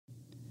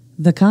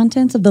The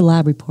contents of the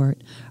lab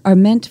report are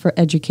meant for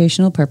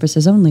educational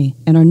purposes only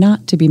and are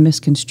not to be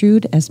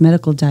misconstrued as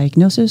medical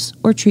diagnosis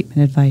or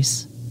treatment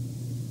advice.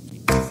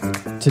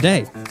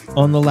 Today,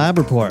 on the lab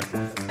report,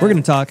 we're going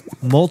to talk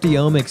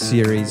Multi-Omics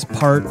series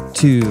part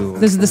 2.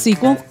 This is the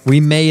sequel? We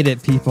made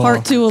it, people.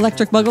 Part 2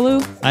 Electric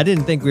Boogaloo? I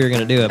didn't think we were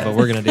going to do it, but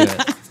we're going to do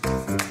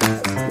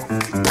it.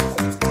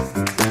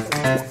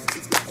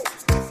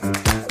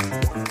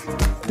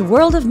 The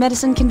world of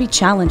medicine can be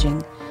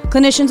challenging.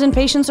 Clinicians and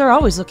patients are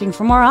always looking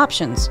for more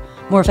options,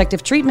 more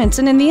effective treatments,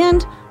 and in the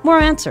end, more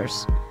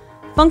answers.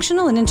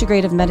 Functional and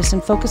integrative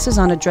medicine focuses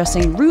on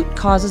addressing root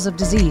causes of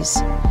disease.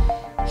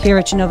 Here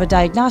at Genova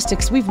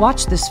Diagnostics, we've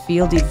watched this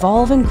field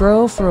evolve and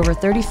grow for over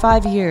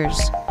 35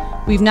 years.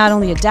 We've not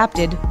only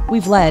adapted,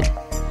 we've led.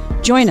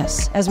 Join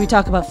us as we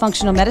talk about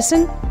functional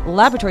medicine,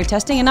 laboratory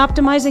testing, and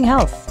optimizing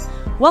health.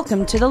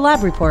 Welcome to the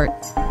Lab Report.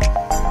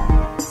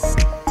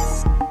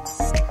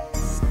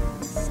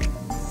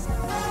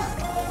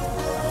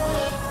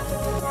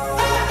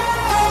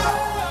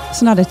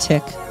 It's not a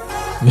tick.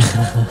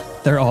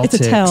 They're all it's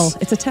ticks.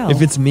 It's a tell.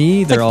 If it's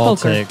me, they're like all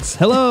poker. ticks.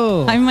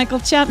 Hello. I'm Michael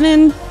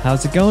Chapman.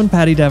 How's it going,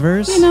 Patty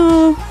Devers? You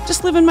know,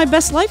 just living my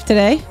best life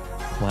today.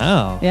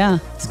 Wow. Yeah.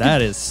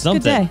 That is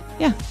something. Good day.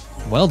 Yeah.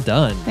 Well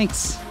done.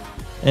 Thanks.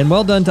 And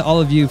well done to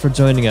all of you for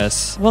joining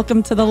us.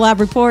 Welcome to the Lab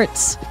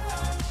Reports.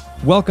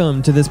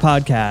 Welcome to this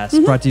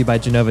podcast brought to you by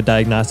Genova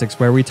Diagnostics,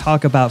 where we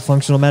talk about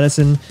functional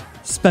medicine,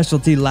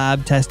 specialty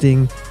lab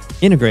testing,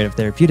 integrative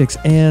therapeutics,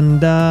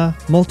 and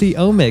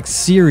Multi-Omics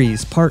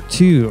series part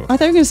 2. I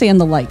thought you were going to say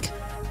and the like.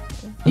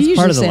 That's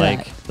part of the say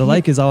like. that. The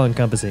like is all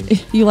encompassing.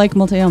 You like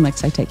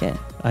Multi-Omics, I take it.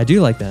 I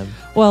do like them.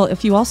 Well,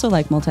 if you also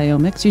like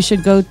Multi-Omics, you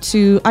should go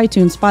to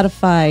iTunes,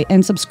 Spotify,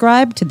 and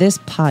subscribe to this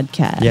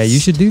podcast. Yeah, you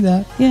should do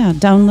that. Yeah,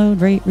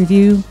 download, rate,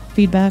 review,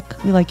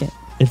 feedback. We like it.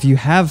 If you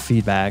have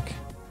feedback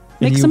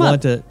and Make you some want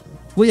up. to,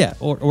 well, yeah,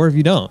 or if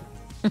you don't,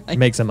 Right.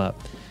 make some up.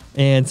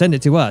 And send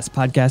it to us,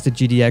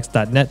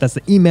 podcast@gdx.net. That's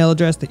the email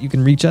address that you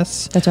can reach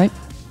us. That's right.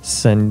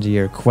 Send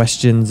your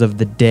questions of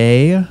the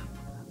day.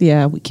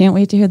 Yeah, we can't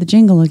wait to hear the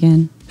jingle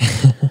again.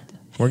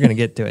 We're going to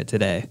get to it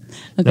today.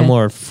 Okay. No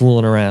more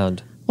fooling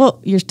around. Well,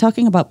 you're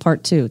talking about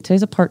part 2.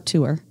 Today's a part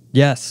 2er.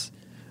 Yes.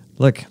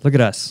 Look at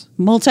us.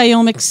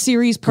 Multi-Omics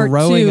series part 2.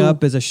 Growing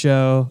up as a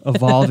show,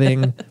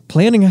 evolving,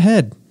 planning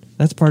ahead.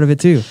 That's part of it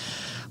too.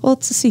 Well,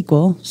 it's a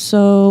sequel.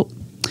 So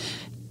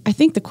I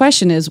think the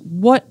question is,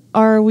 what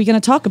are we going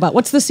to talk about?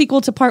 What's the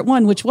sequel to part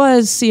 1, which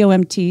was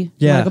COMT? You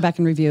Yeah. want to go back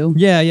and review?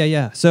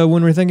 Yeah. So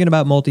when we're thinking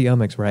about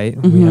multi-omics, right,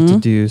 we have to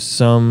do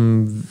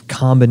some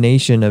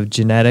combination of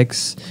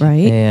genetics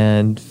Right.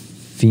 and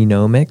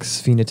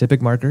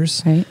phenotypic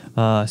markers. Right.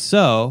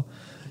 So,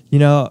 you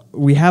know,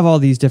 we have all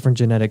these different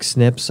genetic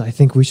SNPs. I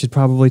think we should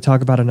probably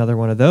talk about another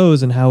one of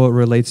those and how it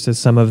relates to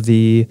some of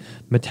the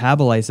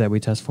metabolites that we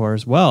test for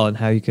as well, and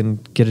how you can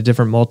get a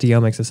different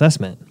multi-omics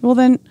assessment. Well,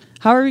 then,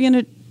 how are we going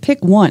to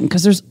pick one?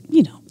 Because there's,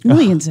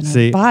 millions in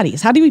see. our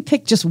bodies. How do we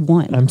pick just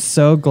one? I'm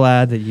so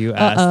glad that you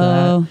asked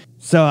that.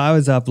 So I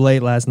was up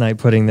late last night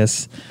putting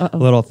this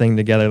little thing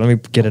together. Let me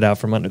get it out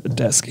from under the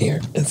desk here.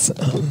 It's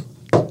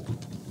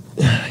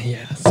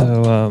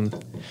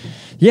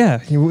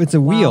it's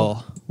a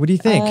wheel. What do you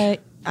think?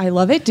 I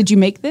love it. Did you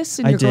make this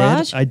in your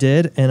garage? I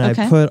did, and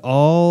Okay. I put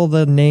all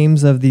the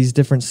names of these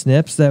different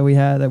SNPs that we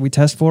had that we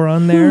test for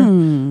on there.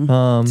 It's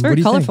what very do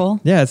you colorful.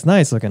 think? Yeah, it's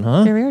nice looking,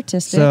 huh? Very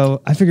artistic.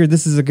 So I figured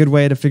this is a good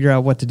way to figure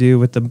out what to do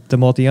with the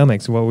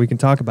multi-omics, what we can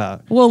talk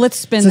about. Well, let's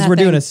spin Since that we're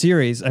doing thing. a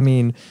series, I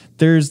mean,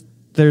 there's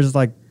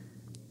like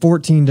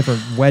 14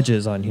 different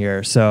wedges on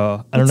here,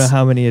 so I don't know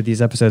how many of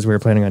these episodes we were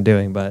planning on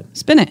doing, but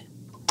Spin it.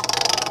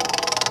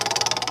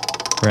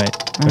 right.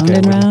 Round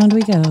and round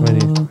we go.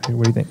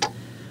 What do you think?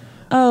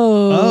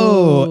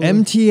 Oh,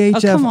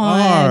 MTHFR. come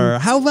on.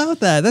 How about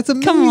that? That's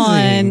amazing. Come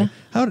on.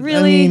 Really? Really?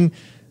 I mean,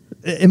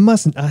 it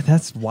mustn't.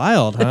 That's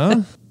wild,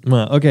 huh?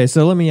 Well, okay,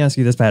 so let me ask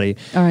you this, Patty.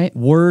 All right.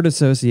 Word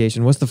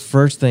association. What's the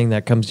first thing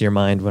that comes to your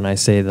mind when I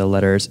say the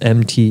letters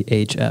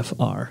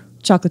MTHFR?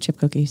 Chocolate chip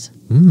cookies.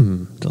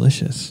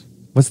 Delicious.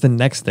 What's the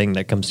next thing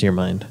that comes to your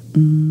mind?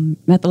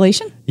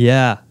 Methylation?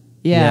 Yeah.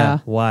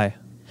 Why?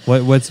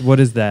 What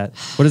is that?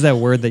 What is that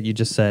word that you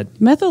just said?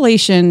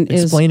 Methylation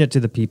is Explain it to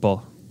the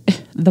people.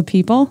 the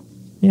people.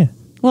 Yeah.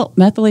 Well,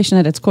 methylation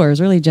at its core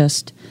is really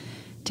just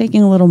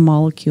taking a little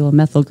molecule, a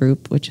methyl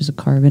group, which is a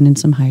carbon and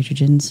some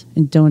hydrogens,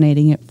 and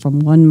donating it from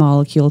one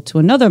molecule to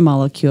another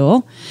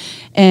molecule.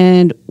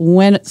 And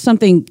when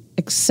something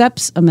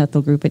accepts a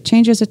methyl group, it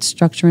changes its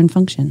structure and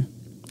function.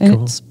 And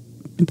Cool. it's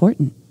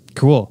important.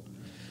 Cool.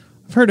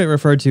 I've heard it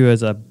referred to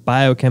as a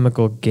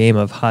biochemical game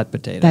of hot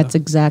potato. That's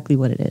exactly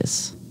what it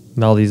is.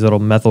 And all these little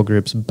methyl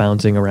groups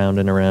bouncing around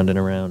and around and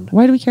around.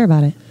 Why do we care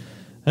about it?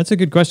 That's a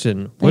good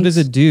question. What does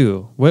Thanks. it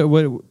do?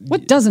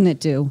 What doesn't it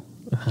do?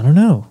 I don't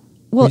know.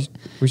 Well,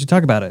 we should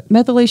talk about it.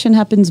 methylation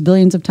happens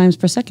billions of times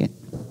per second,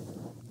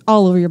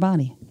 all over your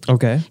body.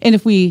 Okay. And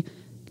if we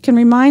can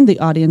remind the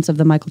audience of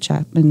the Michael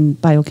Chapman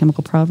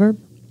biochemical proverb,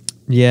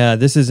 Yeah,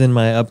 this is in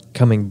my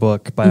upcoming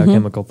book,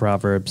 Biochemical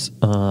Proverbs,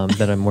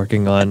 that I'm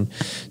working on,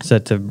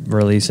 set to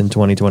release in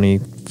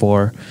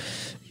 2024.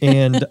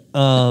 And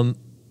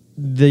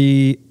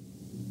the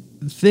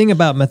thing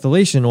about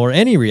methylation, or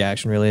any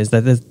reaction really, is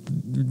that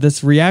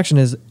this reaction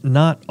is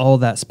not all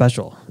that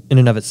special in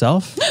and of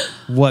itself.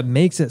 What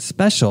makes it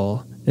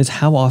special is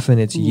how often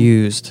it's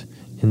used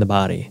in the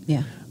body.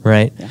 Yeah.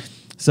 Right? Yeah.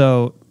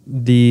 So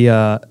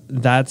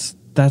that's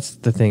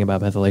the thing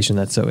about methylation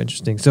that's so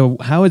interesting. So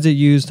how is it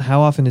used?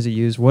 How often is it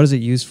used? What is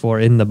it used for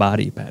in the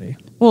body, Patty?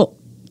 Well,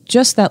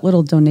 just that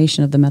little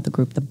donation of the methyl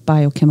group, the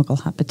biochemical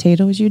hot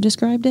potato, as you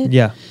described it.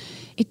 Yeah.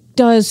 It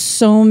does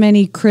so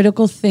many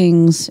critical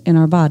things in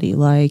our body,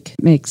 like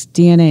it makes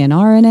DNA and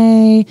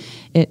RNA.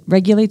 It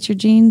regulates your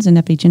genes and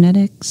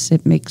epigenetics.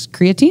 It makes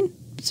creatine,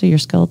 so your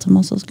skeletal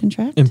muscles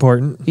contract.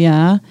 Important.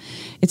 Yeah.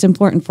 It's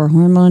important for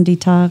hormone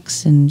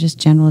detox and just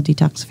general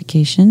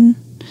detoxification.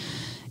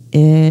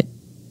 It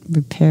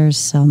repairs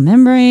cell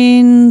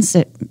membranes.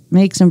 It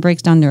makes and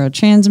breaks down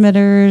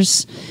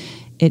neurotransmitters.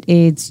 It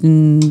aids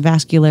in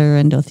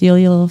vascular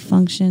endothelial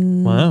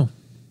function. Wow.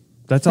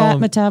 That's fat all.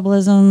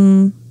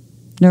 metabolism,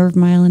 nerve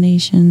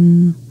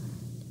myelination.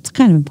 It's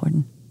kind of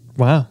important.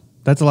 Wow.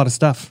 That's a lot of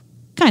stuff.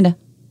 Kind of.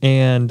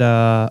 And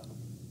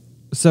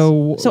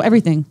so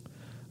everything.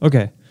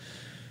 Okay.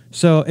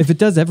 So if it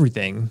does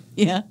everything,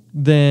 Yeah.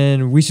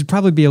 then we should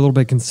probably be a little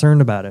bit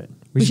concerned about it.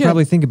 We should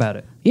probably think about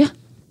it. Yeah.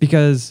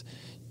 Because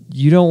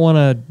you don't want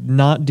to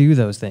not do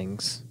those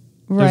things.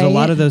 Right. There's a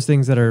lot of those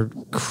things that are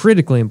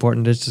critically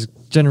important to just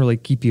generally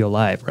keep you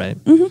alive, right?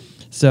 Mm-hmm.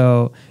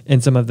 So,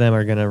 and some of them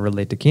are going to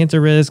relate to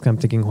cancer risk. I'm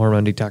thinking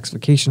hormone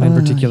detoxification in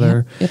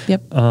particular.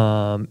 Yep.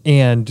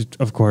 And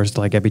of course,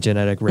 like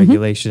epigenetic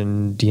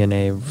regulation,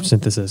 DNA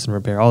synthesis and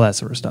repair, all that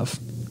sort of stuff.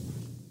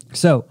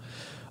 So,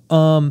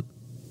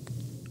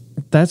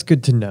 that's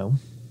good to know.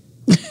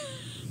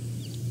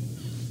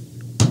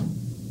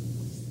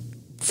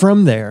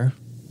 From there,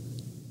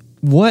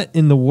 what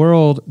in the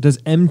world does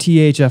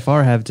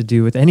MTHFR have to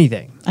do with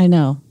anything? I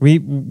know.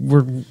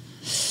 We're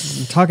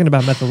talking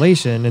about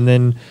methylation, and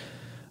then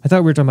I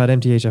thought we were talking about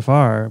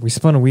MTHFR. We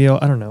spun a wheel.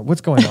 I don't know.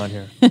 What's going on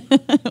here?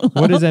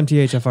 What does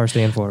MTHFR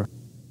stand for?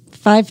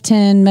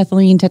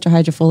 5,10-methylene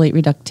tetrahydrofolate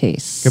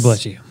reductase. God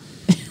bless you.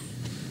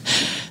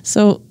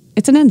 So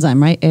it's an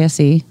enzyme, right?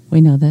 ASE.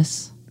 We know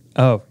this.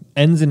 Oh,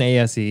 ends in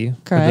ASE.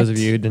 Correct. For those of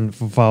you who didn't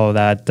follow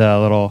that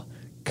little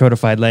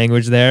codified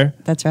language there.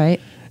 That's right.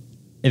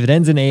 If it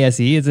ends in ASE,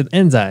 it's an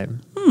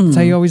enzyme. That's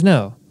how you always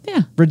know.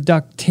 Yeah.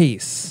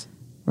 Reductase.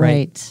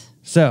 Right.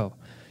 So,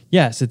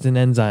 yes, it's an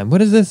enzyme. What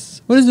does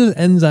this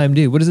enzyme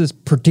do? What does this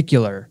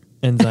particular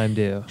enzyme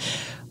do?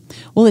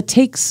 Well, it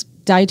takes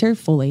dietary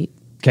folate.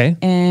 Okay.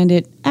 And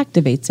it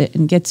activates it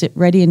and gets it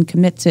ready and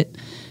commits it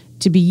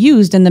to be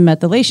used in the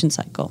methylation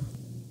cycle.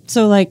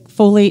 So like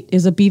folate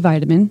is a B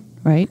vitamin,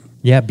 right?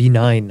 Yeah,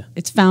 B9.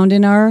 It's found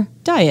in our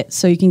diet.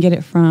 So you can get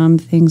it from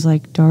things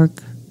like dark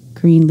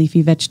green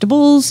leafy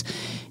vegetables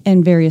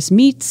and various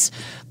meats.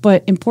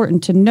 But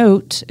important to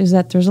note is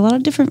that there's a lot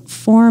of different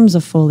forms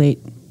of folate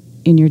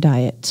in your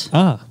diet.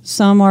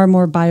 Some are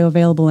more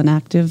bioavailable and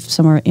active,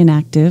 some are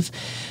inactive.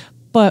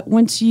 But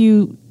once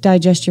you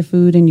digest your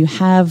food and you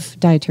have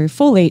dietary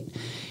folate,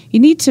 you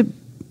need to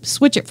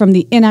switch it from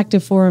the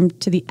inactive form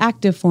to the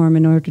active form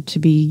in order to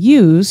be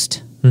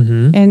used.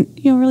 And,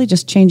 really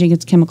just changing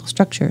its chemical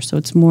structure so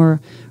it's more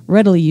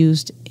readily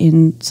used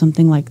in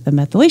something like the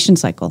methylation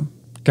cycle.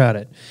 Got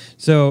it.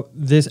 So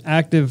this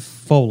active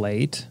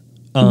folate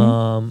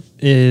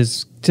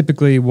is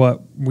typically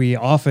what we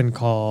often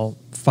call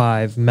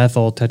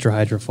 5-methyl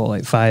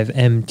tetrahydrofolate,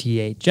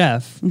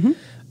 5-MTHF.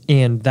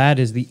 And that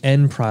is the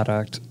end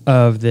product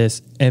of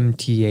this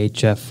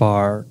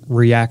MTHFR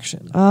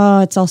reaction.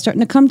 Oh, it's all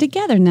starting to come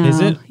together now. Is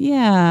it?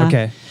 Yeah.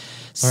 Okay.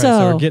 All right,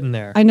 so we're getting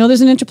there. I know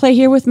there's an interplay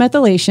here with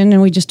methylation,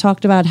 and we just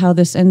talked about how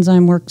this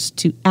enzyme works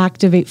to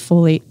activate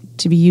folate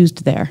to be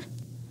used there.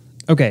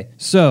 Okay,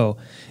 so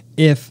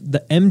if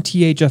the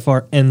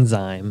MTHFR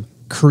enzyme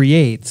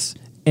creates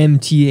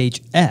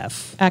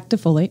MTHF, active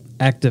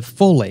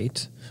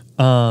folate,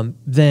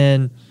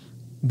 then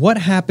what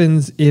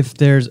happens if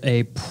there's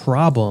a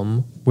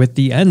problem with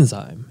the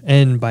enzyme?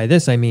 And by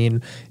this, I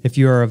mean, if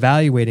you're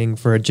evaluating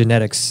for a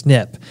genetic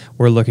SNP,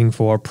 we're looking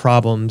for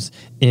problems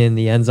in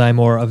the enzyme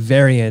or a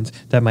variant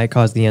that might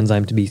cause the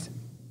enzyme to be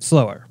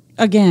slower.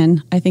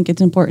 Again, I think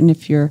it's important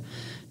if you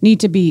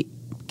need to be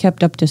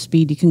kept up to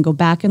speed, you can go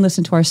back and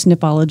listen to our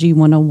SNPology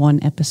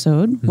 101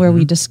 episode where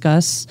we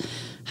discuss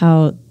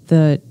how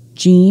the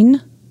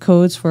gene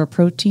codes for a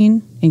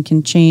protein and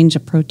can change a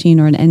protein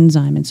or an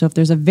enzyme. And so if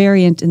there's a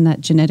variant in that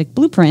genetic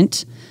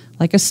blueprint,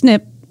 like a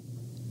SNP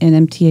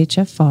in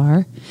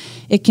MTHFR,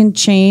 it can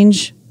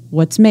change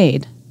what's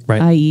made,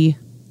 i.e.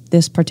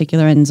 this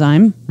particular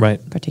enzyme.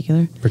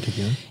 Particular.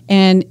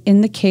 And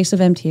in the case of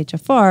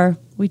MTHFR,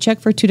 we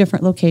check for 2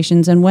 different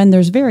locations, and when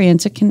there's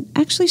variants, it can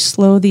actually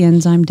slow the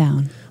enzyme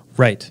down.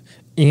 Right.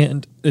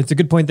 And it's a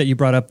good point that you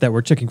brought up that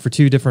we're checking for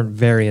 2 different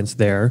variants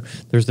there.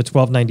 There's the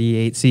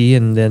 1298C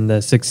and then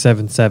the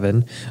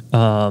 677.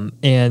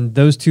 And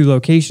those 2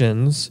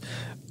 locations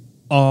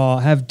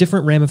have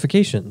different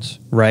ramifications,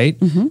 right?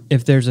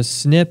 If there's a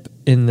SNP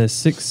in the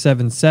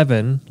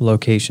 677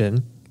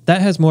 location,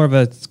 that has more of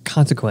a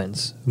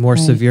consequence, more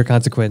severe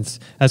consequence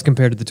as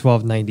compared to the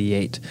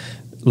 1298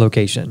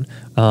 location.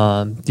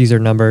 These are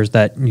numbers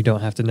that you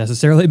don't have to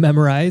necessarily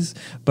memorize,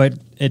 but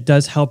it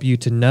does help you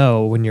to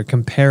know when you're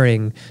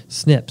comparing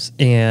SNPs.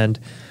 And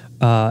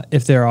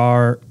if there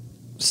are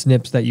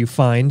SNPs that you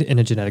find in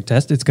a genetic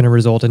test, it's going to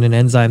result in an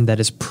enzyme that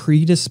is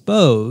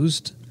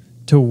predisposed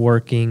to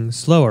working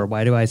slower.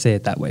 Why do I say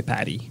it that way,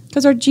 Patty?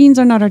 Because our genes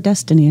are not our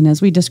destiny. And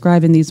as we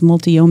describe in these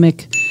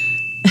multi-omic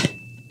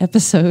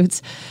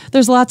episodes,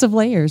 there's lots of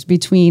layers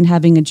between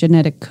having a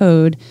genetic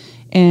code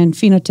and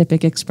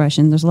phenotypic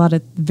expression. There's a lot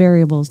of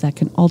variables that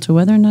can alter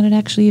whether or not it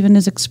actually even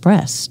is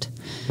expressed.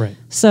 Right.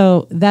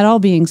 So that all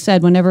being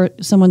said, whenever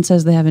someone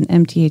says they have an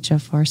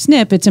MTHFR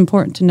SNP, it's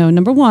important to know,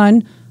 number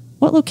one,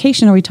 what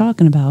location are we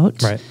talking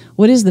about? Right.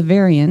 What is the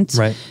variant?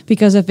 Right.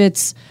 Because if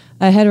it's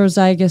a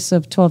heterozygous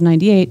of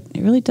 1298,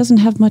 it really doesn't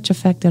have much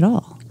effect at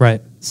all.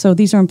 Right. So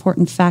these are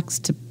important facts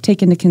to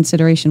take into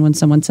consideration when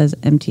someone says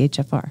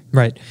MTHFR.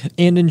 Right.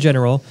 And in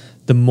general,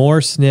 the more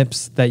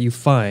SNPs that you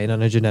find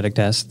on a genetic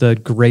test, the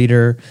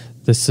greater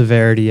the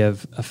severity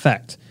of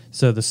effect.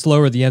 So the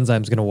slower the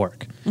enzyme is going to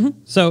work.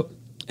 So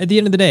at the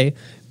end of the day,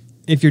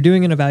 if you're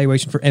doing an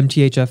evaluation for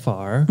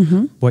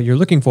MTHFR, what you're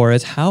looking for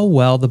is how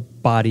well the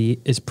body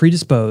is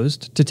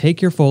predisposed to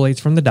take your folates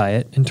from the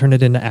diet and turn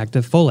it into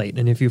active folate.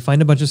 And if you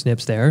find a bunch of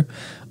SNPs there,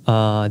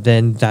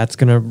 then that's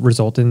going to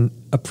result in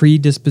a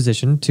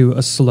predisposition to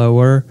a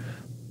slower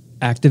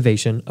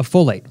activation of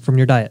folate from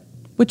your diet.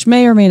 Which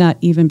may or may not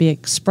even be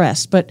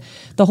expressed. But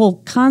the whole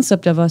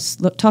concept of us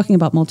talking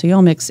about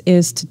multi-omics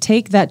is to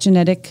take that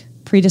genetic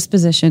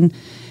predisposition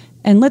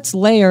and let's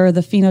layer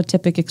the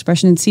phenotypic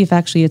expression and see if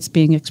actually it's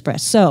being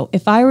expressed. So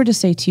if I were to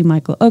say to you,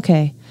 Michael,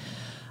 okay,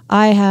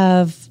 I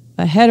have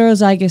a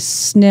heterozygous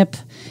SNP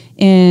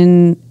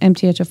in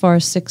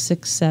MTHFR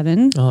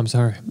 667. Oh, I'm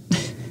sorry.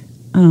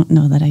 I don't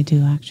know that I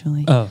do,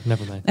 actually. Oh,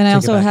 never mind. And I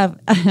also have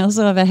a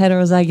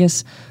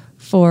heterozygous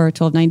for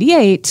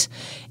 1298.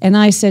 And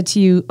I said to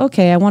you,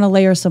 okay, I want to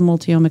layer some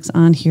multi-omics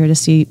on here to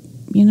see,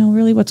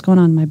 really what's going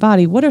on in my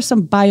body. What are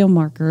some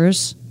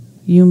biomarkers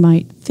you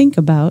might think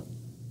about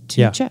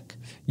to check?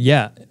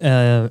 Yeah.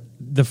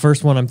 The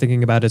first one I'm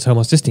thinking about is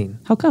homocysteine.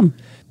 How come?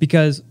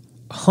 Because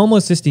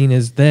homocysteine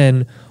is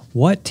then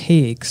what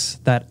takes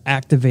that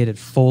activated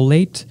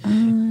folate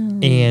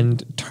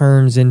and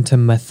turns into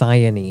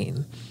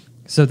methionine.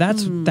 So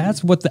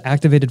that's what the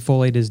activated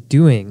folate is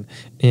doing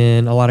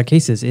in a lot of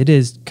cases. It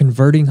is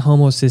converting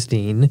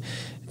homocysteine,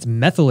 it's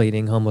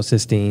methylating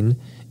homocysteine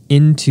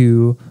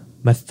into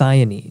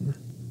methionine.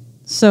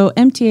 So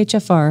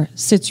MTHFR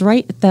sits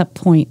right at that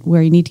point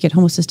where you need to get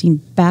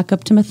homocysteine back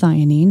up to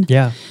methionine.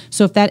 Yeah.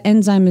 So if that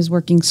enzyme is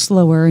working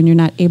slower and you're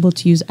not able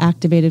to use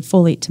activated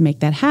folate to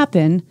make that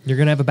happen, you're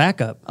going to have a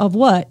backup. Of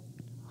what?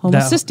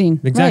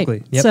 Homocysteine. Exactly.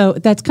 Right. Yep. So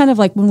that's kind of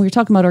like when we were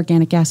talking about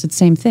organic acid,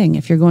 same thing.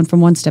 If you're going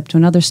from one step to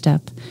another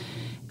step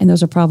and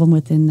there's a problem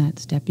within that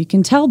step, you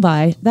can tell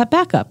by that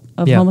backup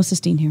of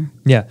homocysteine here.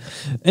 Yeah.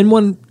 And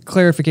one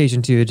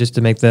clarification too, just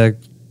to make the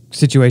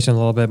situation a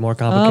little bit more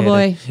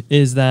complicated,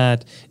 is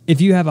that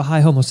if you have a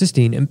high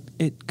homocysteine,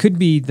 it could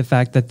be the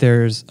fact that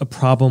there's a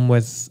problem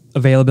with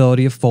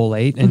availability of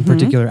folate, in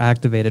particular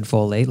activated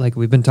folate, like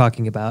we've been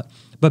talking about.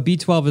 But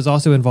B12 is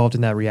also involved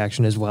in that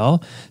reaction as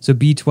well. So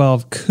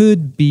B12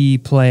 could be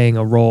playing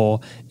a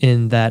role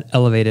in that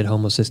elevated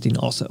homocysteine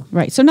also.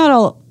 Right. So not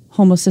all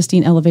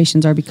homocysteine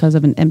elevations are because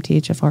of an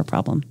MTHFR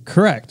problem.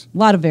 Correct. A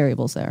lot of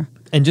variables there.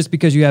 And just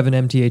because you have an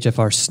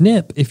MTHFR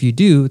SNP, if you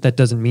do, that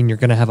doesn't mean you're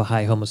going to have a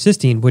high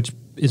homocysteine, which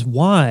is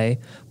why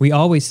we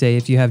always say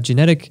if you have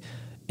genetic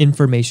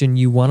information,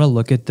 you want to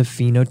look at the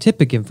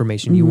phenotypic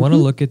information. You want to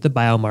look at the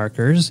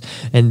biomarkers,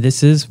 and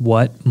this is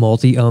what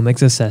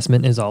multi-omics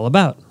assessment is all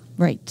about.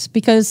 Right.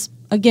 Because,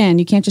 again,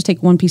 you can't just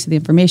take one piece of the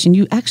information.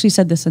 You actually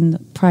said this in the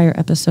prior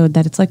episode,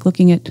 that it's like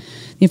looking at the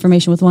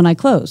information with one eye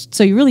closed.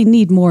 So you really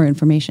need more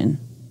information.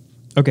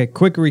 Okay,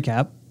 quick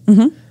recap.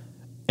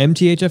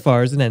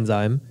 MTHFR is an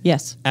enzyme.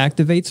 Yes.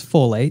 Activates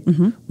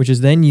folate, which is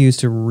then used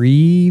to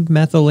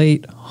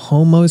remethylate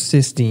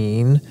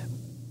homocysteine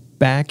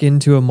back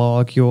into a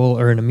molecule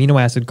or an amino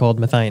acid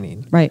called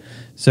methionine. Right.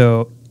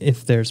 So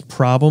if there's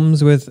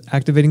problems with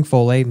activating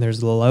folate and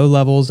there's low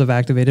levels of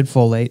activated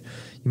folate,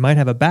 you might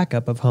have a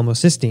backup of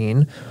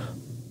homocysteine.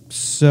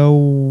 So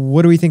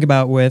what do we think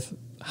about with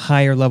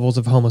higher levels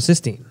of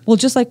homocysteine? Well,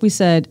 just like we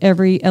said,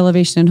 every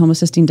elevation in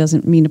homocysteine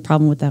doesn't mean a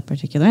problem with that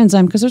particular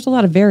enzyme because there's a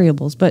lot of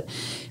variables. But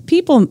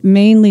people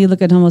mainly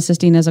look at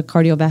homocysteine as a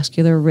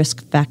cardiovascular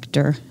risk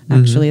factor,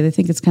 actually. They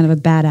think it's kind of a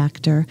bad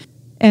actor.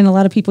 And a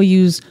lot of people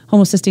use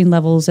homocysteine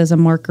levels as a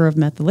marker of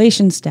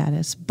methylation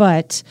status.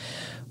 But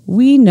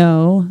we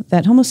know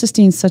that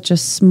homocysteine is such a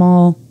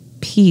small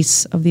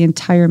piece of the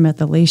entire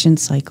methylation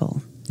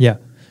cycle. Yeah.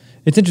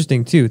 It's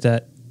interesting, too,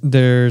 that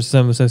there's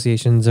some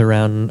associations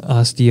around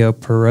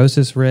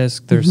osteoporosis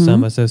risk. There's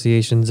some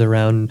associations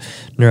around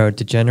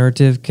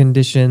neurodegenerative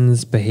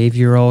conditions,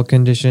 behavioral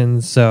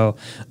conditions. So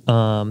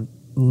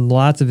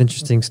lots of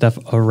interesting stuff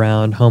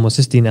around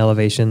homocysteine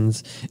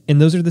elevations.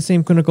 And those are the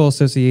same clinical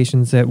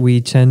associations that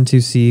we tend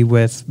to see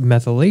with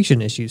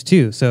methylation issues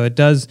too. So it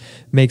does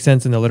make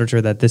sense in the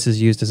literature that this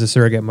is used as a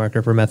surrogate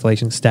marker for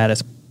methylation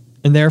status.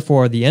 And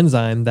therefore, the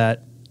enzyme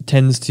that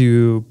tends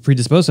to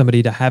predispose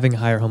somebody to having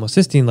higher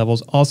homocysteine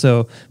levels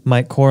also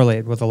might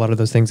correlate with a lot of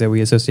those things that we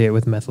associate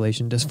with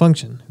methylation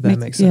dysfunction. If that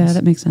makes sense. Yeah,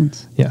 that makes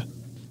sense. Yeah.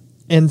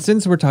 And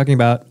since we're talking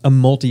about a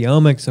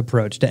multi-omics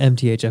approach to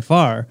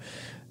MTHFR,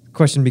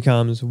 question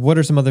becomes, what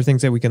are some other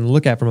things that we can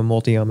look at from a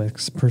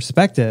multi-omics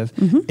perspective?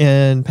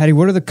 And Patty,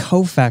 what are the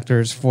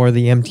cofactors for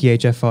the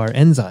MTHFR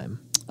enzyme?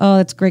 Oh,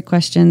 that's a great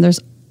question. There's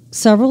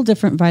several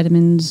different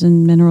vitamins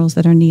and minerals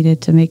that are needed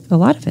to make a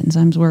lot of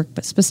enzymes work,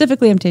 but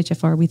specifically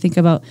MTHFR, we think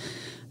about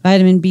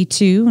vitamin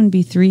B2 and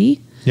B3.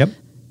 Yep.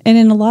 And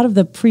in a lot of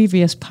the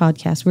previous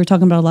podcasts, we were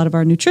talking about a lot of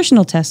our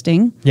nutritional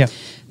testing. Yeah.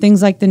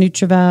 Things like the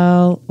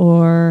Nutrival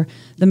or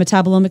the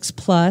Multi-Omics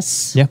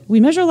Plus. Yeah.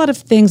 We measure a lot of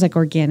things like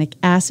organic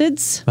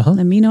acids,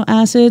 amino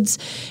acids,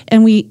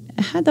 and we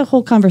had the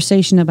whole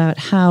conversation about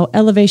how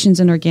elevations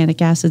in organic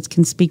acids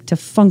can speak to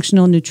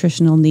functional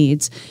nutritional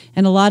needs.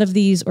 And a lot of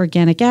these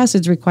organic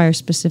acids require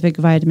specific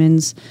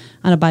vitamins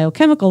on a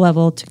biochemical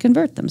level to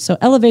convert them. So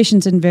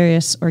elevations in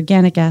various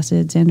organic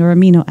acids and or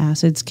amino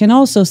acids can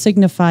also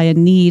signify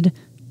a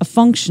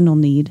functional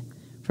need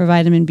for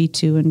vitamin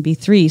B2 and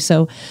B3.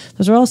 So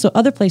those are also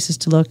other places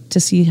to look to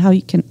see how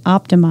you can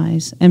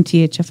optimize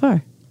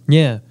MTHFR.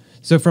 Yeah.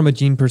 So from a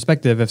gene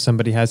perspective, if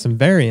somebody has some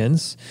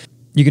variants,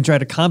 you can try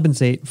to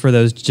compensate for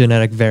those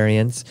genetic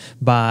variants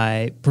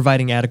by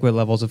providing adequate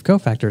levels of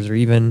cofactors or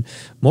even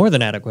more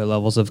than adequate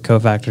levels of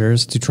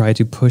cofactors to try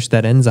to push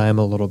that enzyme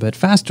a little bit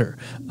faster.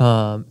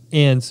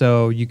 And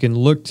so you can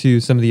look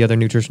to some of the other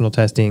nutritional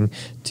testing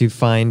to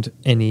find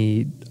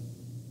any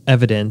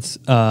evidence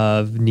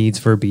of needs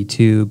for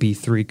B2,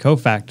 B3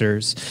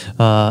 cofactors,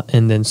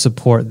 and then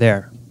support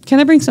there. Can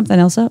I bring something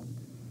else up?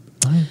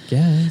 I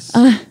guess.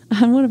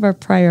 On one of our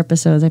prior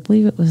episodes, I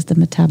believe it was the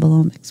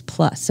Multi-Omics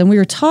Plus, and we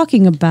were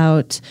talking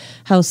about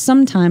how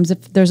sometimes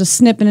if there's a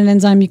SNP in an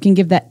enzyme, you can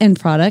give that end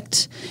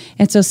product.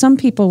 And so some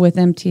people with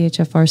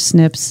MTHFR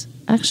SNPs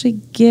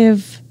actually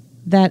give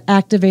that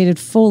activated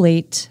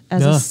folate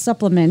as a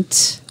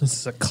supplement. This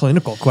is a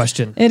clinical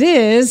question. It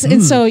is.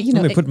 And so,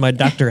 let me put my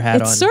doctor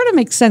hat on. It sort of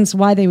makes sense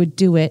why they would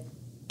do it,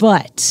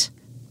 but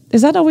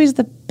is that always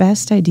the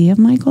best idea,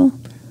 Michael?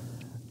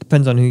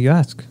 Depends on who you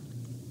ask.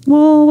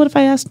 Well, what if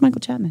I asked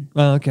Michael Chapman?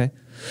 Okay.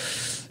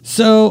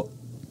 So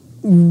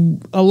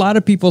a lot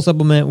of people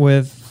supplement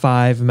with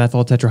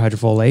 5-methyl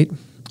tetrahydrofolate.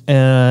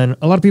 And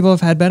a lot of people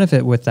have had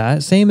benefit with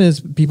that. Same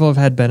as people have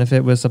had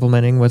benefit with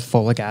supplementing with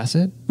folic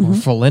acid or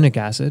folinic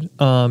acid,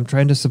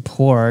 trying to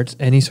support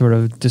any sort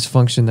of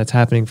dysfunction that's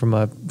happening from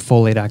a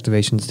folate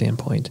activation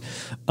standpoint.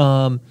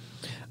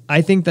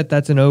 I think that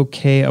that's an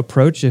okay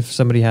approach if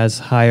somebody has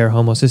higher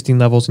homocysteine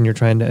levels and you're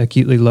trying to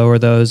acutely lower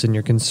those and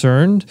you're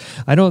concerned.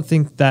 I don't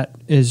think that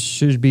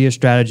should be a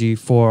strategy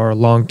for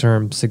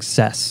long-term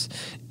success.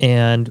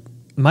 And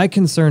my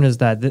concern is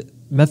that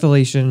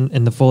methylation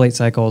and the folate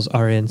cycles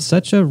are in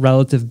such a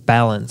relative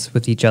balance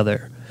with each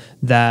other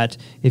that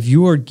if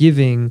you are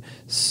giving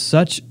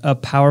such a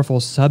powerful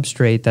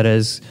substrate that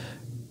is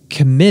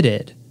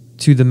committed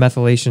to the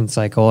methylation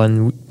cycle,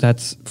 and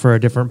that's for a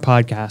different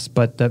podcast,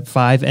 but the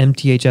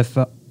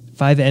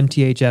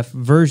 5-MTHF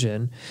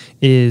version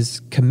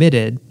is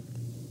committed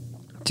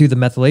to the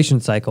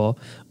methylation cycle,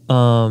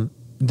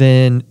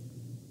 then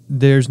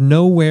there's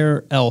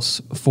nowhere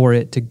else for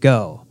it to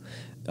go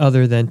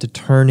other than to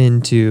turn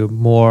into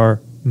more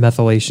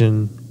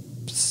methylation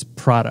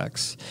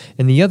products.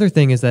 And the other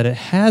thing is that it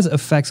has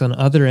effects on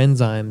other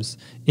enzymes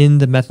in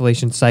the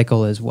methylation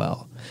cycle as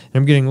well. And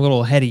I'm getting a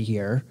little heady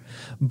here,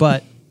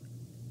 but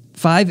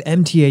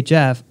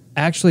 5-MTHF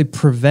actually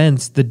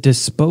prevents the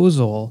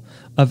disposal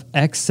of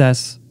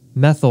excess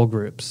methyl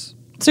groups.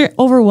 So you're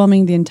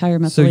overwhelming the entire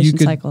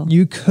methylation cycle.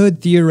 You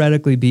could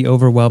theoretically be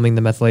overwhelming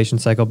the methylation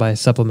cycle by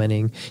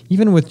supplementing,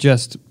 even with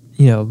just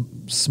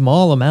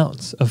small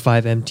amounts of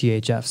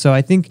 5-MTHF. So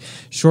I think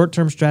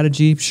short-term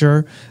strategy,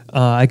 sure,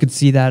 I could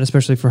see that,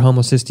 especially for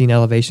homocysteine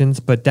elevations.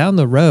 But down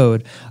the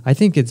road, I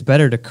think it's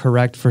better to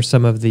correct for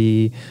some of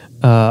the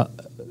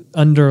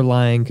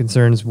underlying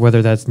concerns,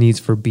 whether that's needs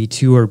for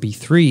B2 or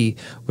B3,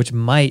 which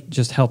might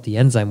just help the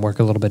enzyme work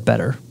a little bit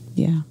better.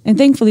 Yeah. And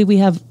thankfully, we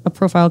have a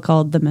profile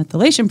called the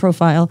methylation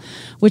profile,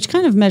 which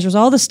kind of measures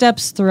all the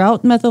steps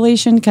throughout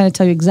methylation, kind of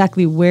tell you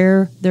exactly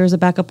where there's a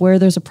backup, where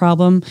there's a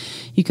problem.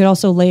 You could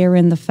also layer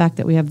in the fact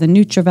that we have the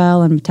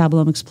Nutrival and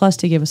Multi-Omics Plus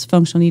to give us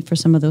functional need for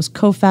some of those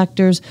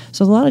cofactors.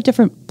 So there's a lot of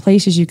different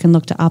places you can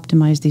look to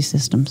optimize these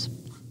systems.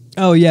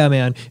 Oh, yeah,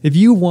 man. If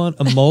you want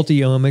a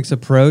multi-omics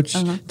approach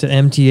to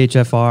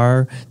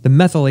MTHFR, the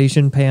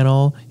methylation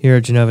panel here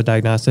at Genova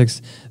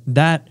Diagnostics,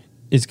 that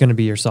is going to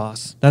be your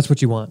sauce. That's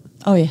what you want.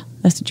 Oh, yeah.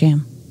 That's a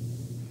jam.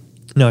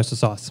 No, it's a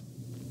sauce.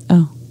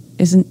 Oh,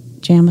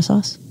 isn't jam a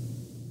sauce?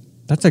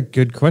 That's a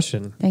good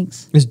question.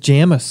 Thanks. Is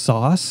jam a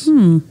sauce?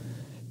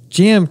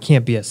 Jam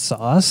can't be a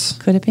sauce.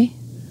 Could it be?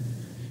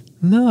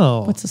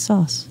 No. What's a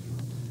sauce?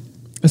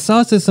 A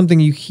sauce is something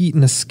you heat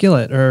in a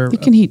skillet, or You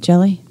can heat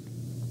jelly.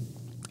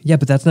 yeah,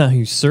 but that's not how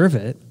you serve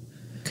it.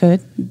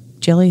 Could.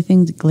 Jelly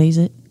things, glaze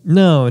it.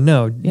 No.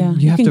 Yeah, you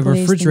you have can to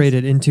glaze refrigerate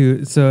it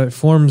into so it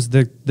forms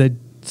the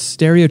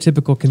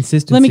stereotypical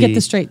consistency. Let me get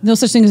this straight. No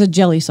such thing as a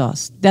jelly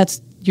sauce.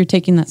 You're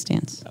taking that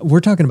stance. We're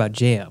talking about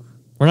jam.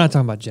 We're not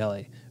talking about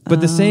jelly.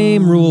 But the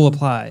same rule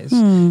applies.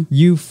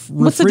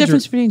 What's the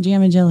difference between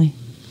jam and jelly?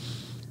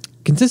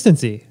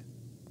 Consistency.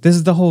 This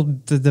is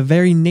the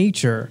very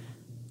nature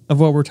of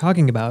what we're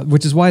talking about,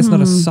 which is why it's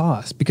not a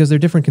sauce, because they're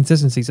different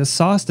consistencies. A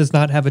sauce does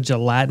not have a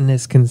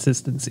gelatinous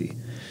consistency.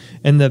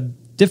 And the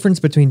difference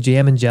between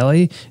jam and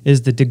jelly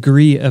is the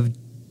degree of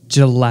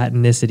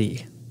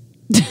gelatinicity.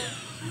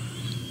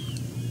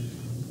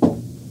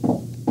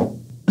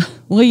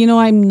 Well,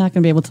 I'm not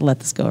going to be able to let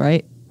this go,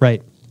 right?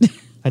 Right.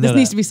 I know This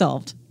needs to be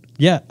solved.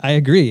 Yeah, I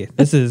agree.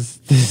 This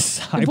is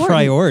high Important.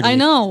 priority. I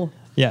know.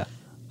 Yeah.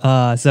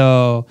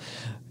 So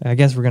I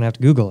guess we're going to have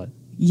to Google it.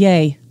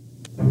 Yay.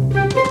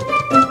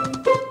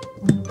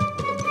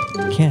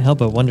 Can't help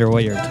but wonder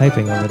what you're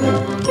typing over there.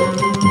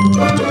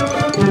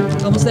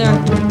 Almost there.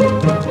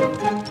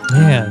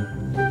 Man,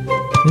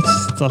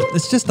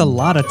 it's just a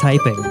lot of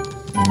typing.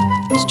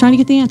 Just trying to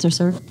get the answer,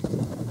 sir.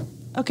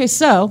 Okay,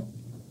 so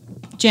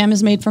jam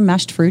is made from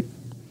mashed fruit.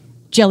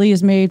 Jelly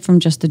is made from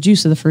just the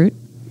juice of the fruit.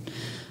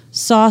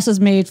 Sauce is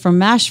made from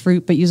mashed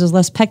fruit but uses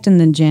less pectin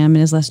than jam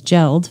and is less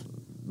gelled.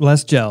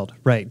 Less gelled,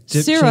 right.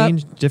 Syrup.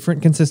 Change,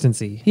 different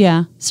consistency.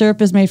 Yeah,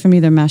 syrup is made from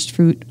either mashed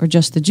fruit or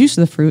just the juice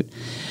of the fruit,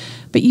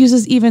 but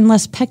uses even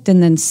less pectin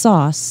than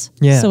sauce,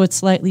 so it's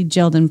slightly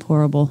gelled and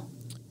pourable.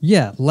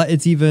 Yeah,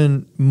 it's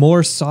even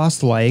more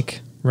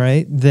sauce-like,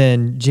 right,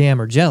 than jam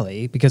or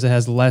jelly because it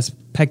has less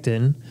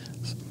pectin,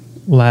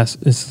 less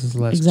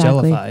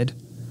jellified.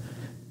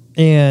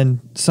 And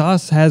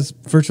sauce has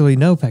virtually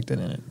no pectin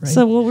in it, right?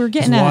 So what we're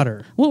getting it's at,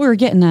 water. what we were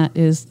getting at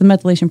is the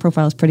methylation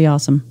profile is pretty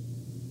awesome.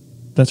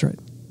 That's right.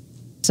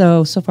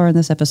 So far in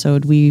this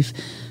episode, we've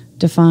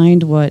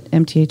defined what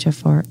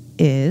MTHFR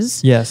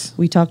is. Yes.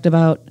 We talked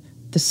about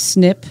the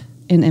SNP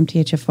in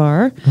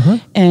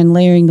MTHFR and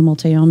layering the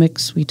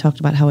multi-omics. We talked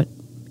about how it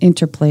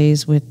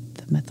interplays with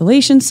the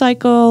methylation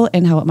cycle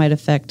and how it might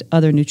affect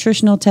other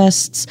nutritional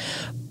tests.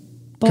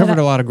 But Covered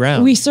a lot of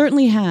ground. We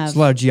certainly have. There's a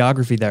lot of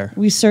geography there.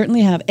 We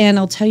certainly have. And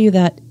I'll tell you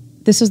that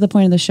this is the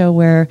point of the show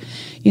where,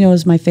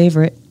 is my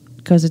favorite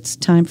because it's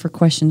time for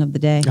question of the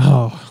day.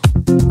 Oh.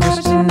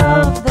 Question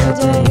of the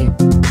day.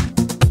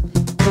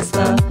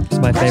 It's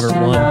my favorite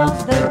one.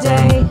 Of the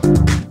day.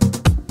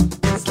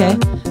 Okay.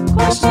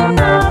 Question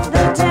of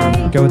the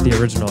day. Go with the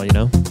original,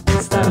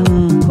 It's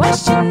the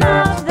question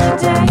of the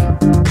day.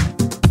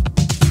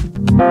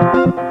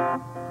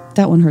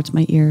 That one hurts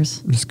my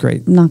ears. It's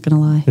great. I'm not going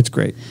to lie. It's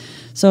great.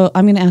 So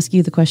I'm going to ask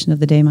you the question of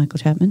the day, Michael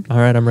Chapman. All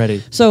right, I'm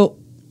ready. So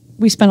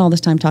we spent all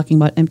this time talking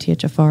about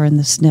MTHFR and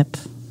the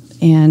SNP.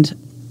 And,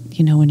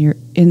 when you're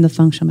in the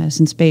functional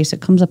medicine space,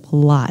 it comes up a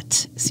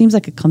lot. It seems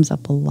like it comes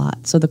up a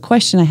lot. So the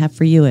question I have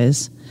for you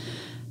is,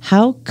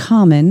 how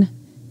common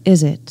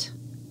is it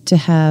to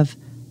have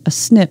a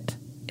SNP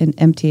in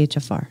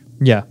MTHFR?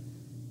 Yeah,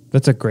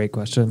 that's a great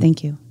question.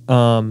 Thank you.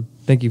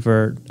 Thank you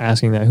for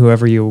asking that,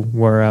 whoever you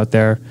were out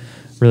there.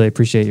 Really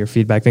appreciate your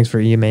feedback. Thanks for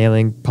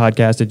emailing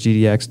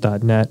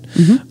podcast@gdx.net.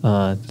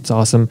 It's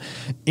awesome.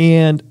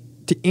 And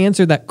to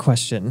answer that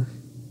question,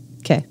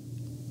 Okay.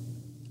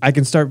 I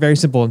can start very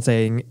simple and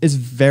saying it's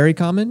very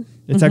common.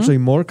 It's actually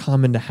more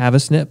common to have a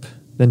SNP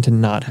than to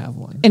not have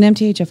one. In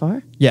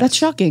MTHFR? Yes. That's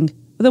shocking.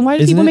 Then why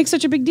do Isn't people it? make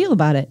such a big deal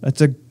about it? That's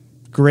a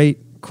great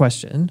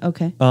question.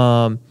 Okay.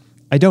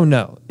 I don't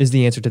know is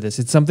the answer to this.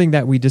 It's something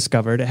that we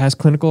discovered. It has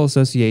clinical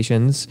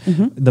associations.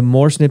 The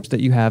more SNPs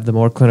that you have, the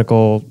more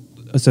clinical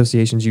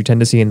associations you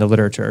tend to see in the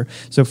literature.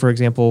 So, for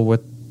example,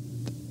 with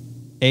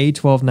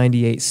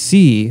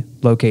A1298C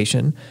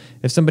location,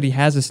 if somebody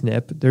has a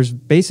SNP, there's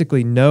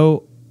basically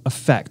no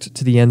effect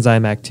to the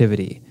enzyme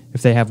activity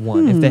if they have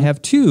one. If they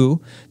have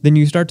two, then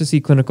you start to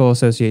see clinical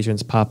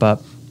associations pop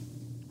up.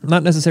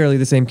 Not necessarily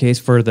the same case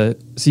for the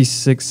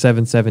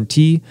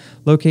C677T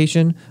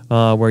location,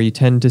 where you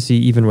tend to see,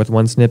 even with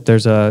one SNP,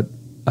 there's a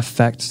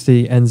effect to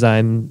the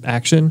enzyme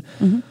action.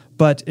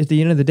 But at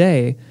the end of the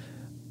day,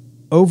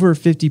 over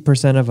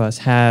 50% of us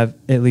have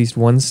at least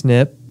one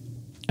SNP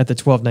at the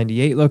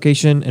 1298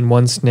 location and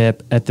one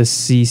SNP at the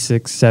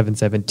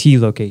C677T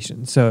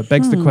location. So it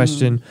begs the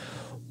question,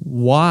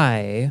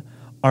 why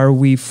are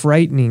we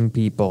frightening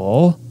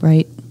people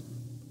Right.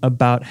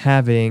 about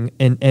having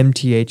an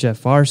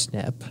MTHFR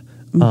SNP?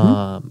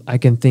 I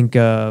can think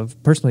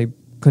of, personally,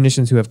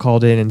 clinicians who have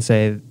called in and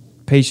say,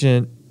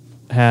 patient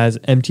has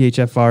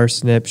MTHFR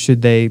SNP,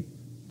 should they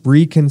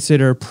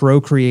reconsider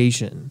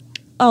procreation?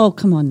 Oh,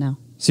 come on now.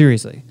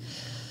 Seriously.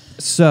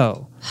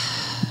 So,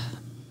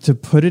 to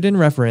put it in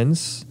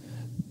reference,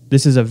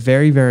 this is a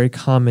very, very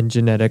common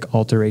genetic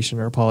alteration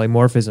or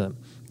polymorphism.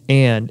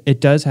 And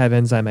it does have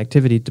enzyme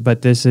activity,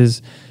 but this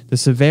is the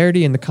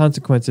severity and the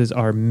consequences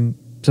are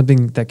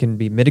something that can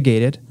be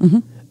mitigated.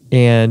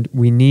 And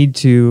we need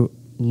to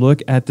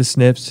look at the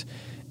SNPs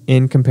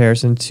in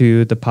comparison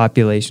to the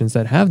populations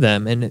that have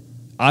them. And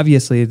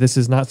obviously this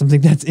is not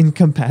something that's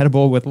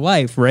incompatible with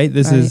life, right?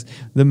 This is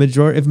the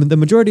majority. If the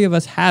majority of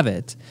us have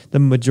it, the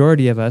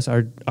majority of us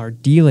are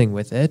dealing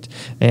with it,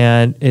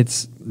 and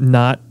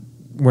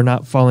we're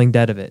not falling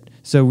dead of it.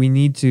 So we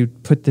need to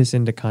put this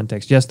into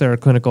context. Yes, there are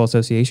clinical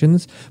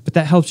associations, but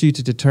that helps you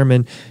to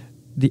determine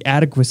the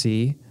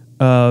adequacy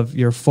of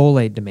your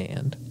folate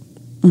demand.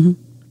 Mm-hmm.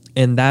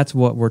 And that's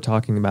what we're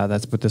talking about.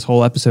 That's what this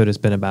whole episode has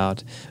been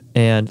about.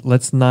 And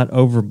let's not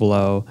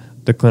overblow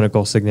the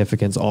clinical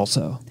significance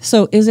also.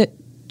 So is it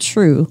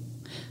true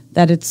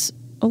that it's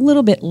a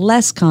little bit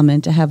less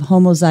common to have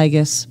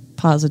homozygous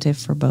positive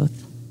for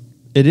both?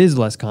 It is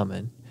less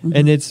common,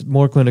 and it's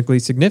more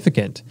clinically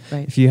significant.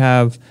 Right. If you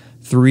have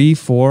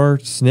 3-4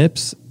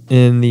 SNPs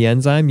in the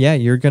enzyme,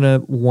 you're going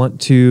to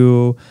want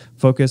to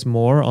focus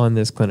more on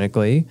this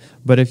clinically.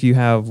 But if you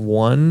have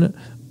one,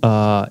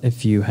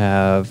 if you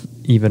have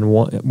even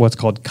one, what's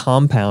called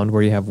compound,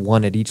 where you have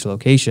one at each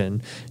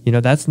location,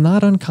 that's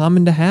not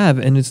uncommon to have,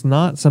 and it's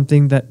not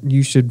something that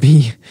you should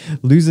be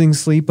losing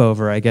sleep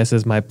over, I guess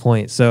is my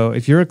point. So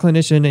if you're a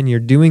clinician and you're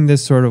doing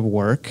this sort of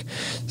work,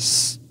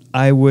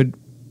 I would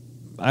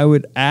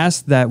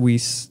ask that we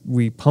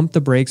pump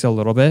the brakes a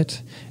little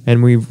bit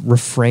and we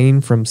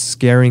refrain from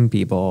scaring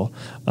people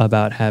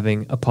about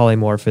having a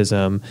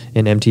polymorphism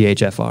in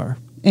MTHFR.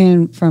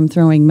 And from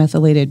throwing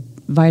methylated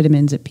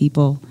vitamins at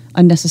people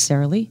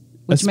unnecessarily,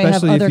 which may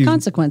have other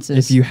consequences.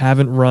 If you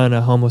haven't run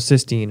a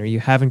homocysteine, or you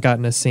haven't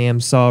gotten a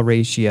SAM-SAW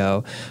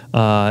ratio,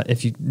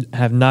 if you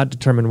have not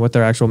determined what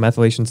their actual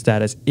methylation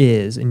status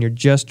is, and you're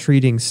just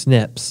treating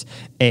SNPs,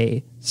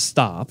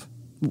 stop.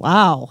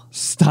 Wow.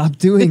 Stop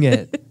doing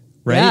it.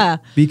 Right? Yeah.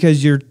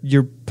 Because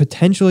you're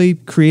potentially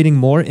creating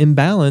more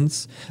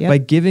imbalance by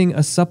giving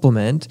a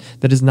supplement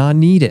that is not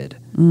needed.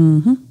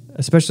 Mm-hmm.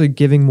 Especially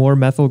giving more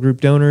methyl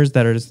group donors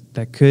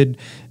that could,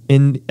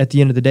 at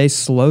the end of the day,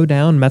 slow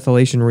down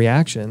methylation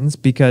reactions,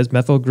 because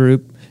methyl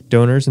group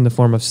donors in the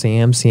form of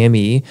SAM,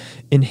 SAMe,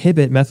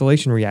 inhibit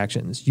methylation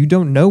reactions. You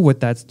don't know what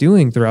that's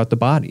doing throughout the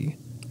body.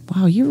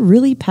 Wow, you're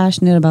really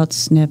passionate about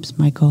SNPs,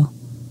 Michael.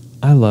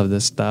 I love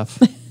this stuff.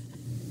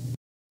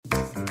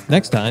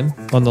 Next time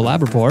on the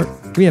Lab Report,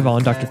 we have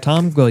on Dr.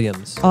 Tom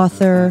Williams.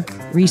 Author,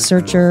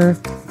 researcher,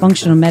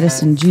 functional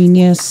medicine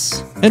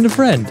genius. And a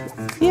friend.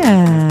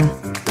 Yeah.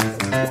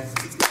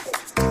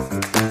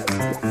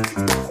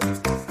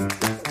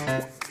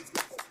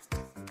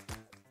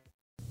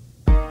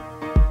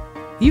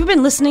 You've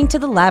been listening to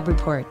the Lab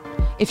Report.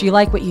 If you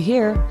like what you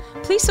hear,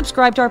 please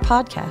subscribe to our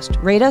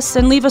podcast, rate us,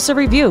 and leave us a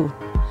review.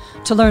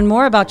 To learn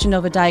more about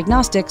Genova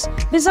Diagnostics,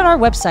 visit our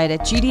website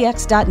at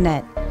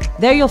gdx.net.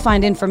 There you'll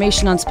find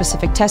information on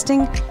specific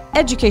testing,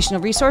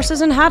 educational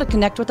resources, and how to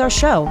connect with our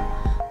show.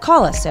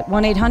 Call us at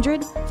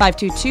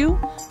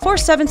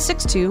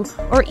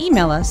 1-800-522-4762 or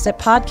email us at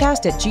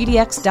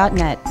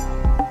podcast@gdx.net.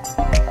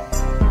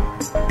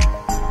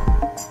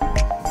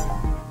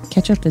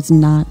 Ketchup is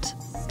not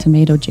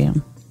tomato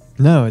jam.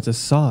 No, it's a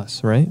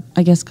sauce, right?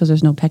 I guess because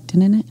there's no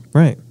pectin in it.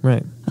 Right.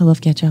 I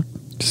love ketchup.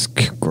 Just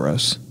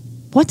gross.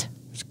 What?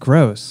 It's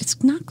gross.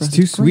 It's not gross. It's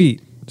too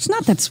sweet. It's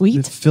not that sweet.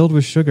 It's filled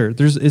with sugar.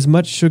 There's as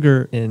much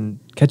sugar in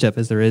ketchup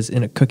as there is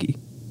in a cookie.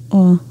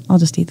 Oh, I'll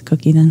just eat the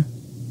cookie then.